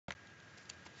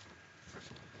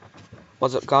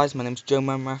What's up guys, my name's Joe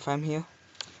FM here.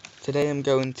 Today I'm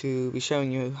going to be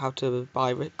showing you how to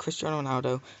buy Cristiano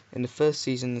Ronaldo in the first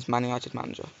season as Man United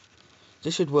manager.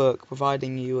 This should work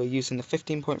providing you are using the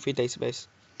 15.3 database.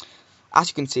 As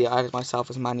you can see, I added myself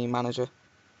as Man U manager.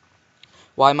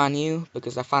 Why Man U?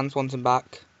 Because their fans want him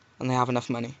back and they have enough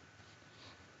money.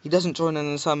 He doesn't join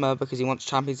in the summer because he wants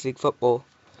Champions League football,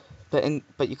 but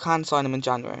you can sign him in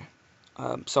January.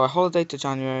 So I holidayed to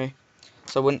January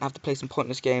so I wouldn't have to play some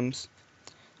pointless games.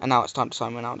 And now it's time to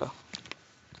sign Ronaldo.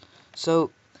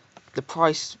 So the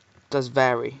price does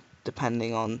vary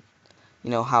depending on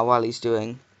how well he's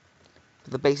doing.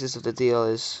 But the basis of the deal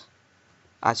is,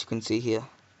 as you can see here.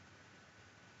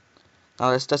 Now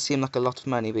this does seem like a lot of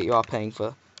money, but you are paying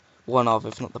for one of,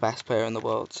 if not the best player in the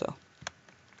world, so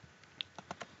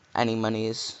any money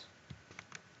is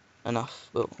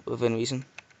enough, well, within reason.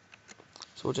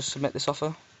 So we'll just submit this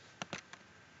offer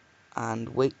and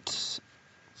wait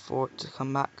for it to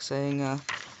come back saying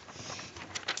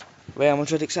Real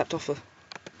Madrid accept offer.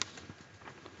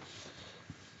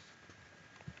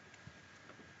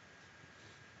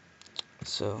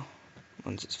 So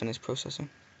once it's finished processing,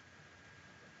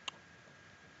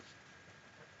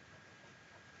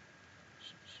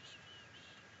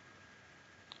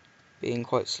 being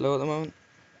quite slow at the moment.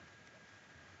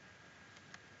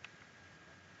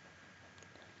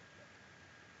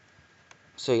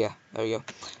 So yeah, there we go.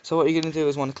 So what you're going to do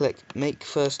is want to click make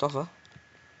first offer.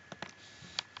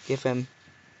 Give him,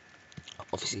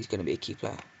 obviously he's going to be a key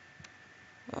player.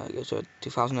 Go to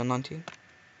 2019.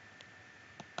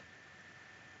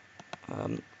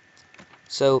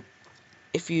 So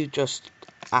if you just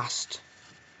asked,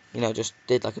 just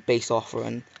did like a base offer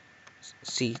and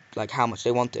see like how much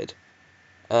they wanted,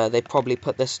 they probably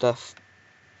put this stuff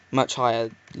much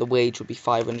higher. The wage would be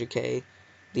 500k.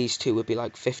 These two would be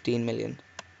like 15 million.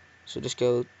 So just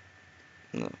go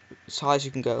as high as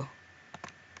you can go.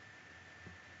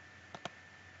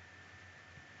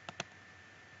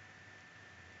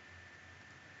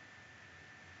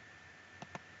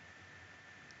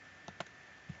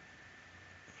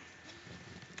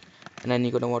 And then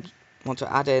you're going to want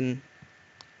to add in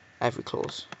every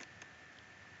clause.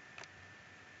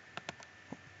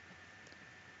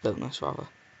 Bonus, rather.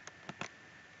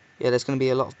 Yeah, there's going to be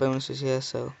a lot of bonuses here,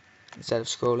 so instead of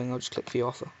scrolling, I'll just click view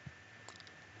offer.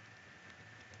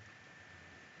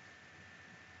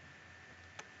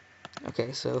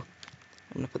 Okay, so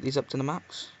I'm going to put these up to the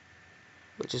max,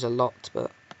 which is a lot,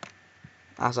 but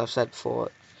as I've said before,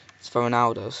 it's for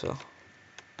Ronaldo, so.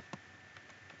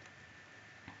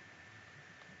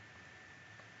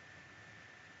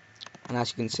 And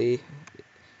as you can see,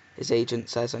 his agent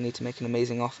says I need to make an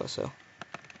amazing offer, so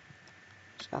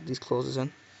just add these clauses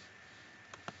in.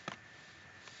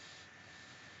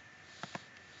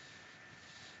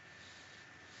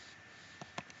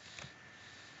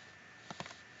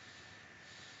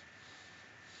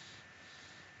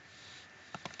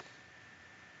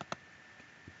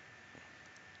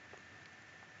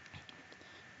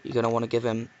 You're going to want to give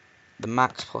him the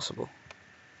max possible.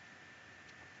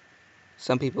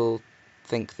 Some people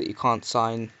think that you can't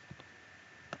sign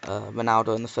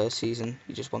Ronaldo in the first season.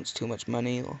 He just wants too much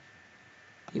money, or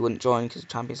he wouldn't join because of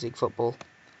Champions League football.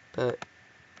 But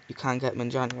you can get him in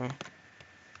January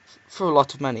for a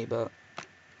lot of money, but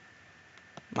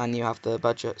Man U have the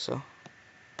budget, so.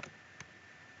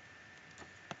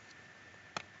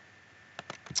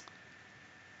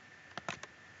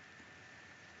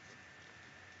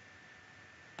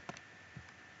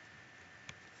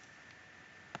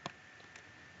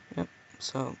 Yep,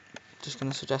 so just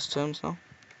going to suggest terms now.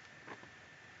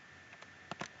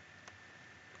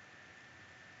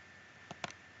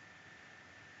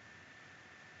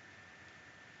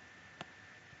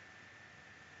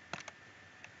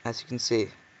 As you can see,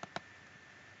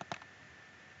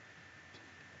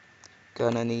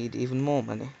 gonna need even more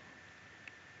money.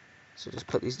 So just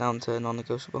put these down to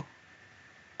non-negotiable.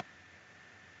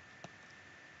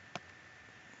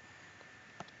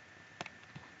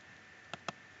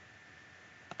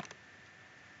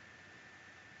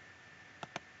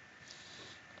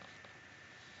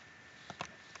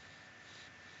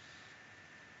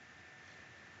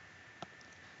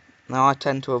 Now I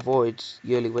tend to avoid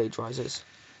yearly wage rises,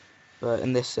 but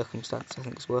in this circumstance I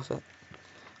think it's worth it.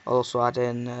 I'll also add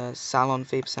in salon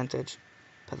fee percentage,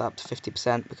 put that up to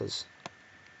 50% because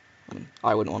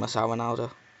I wouldn't want to sell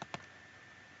Ronaldo.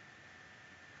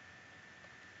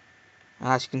 And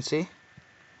as you can see,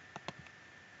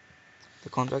 the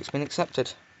contract's been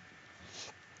accepted.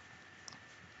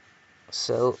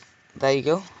 So there you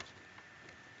go.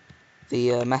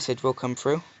 The message will come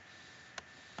through,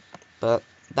 but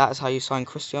that is how you sign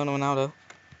Cristiano Ronaldo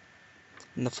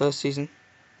in the first season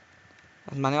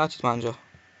as Man United manager.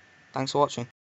 Thanks for watching.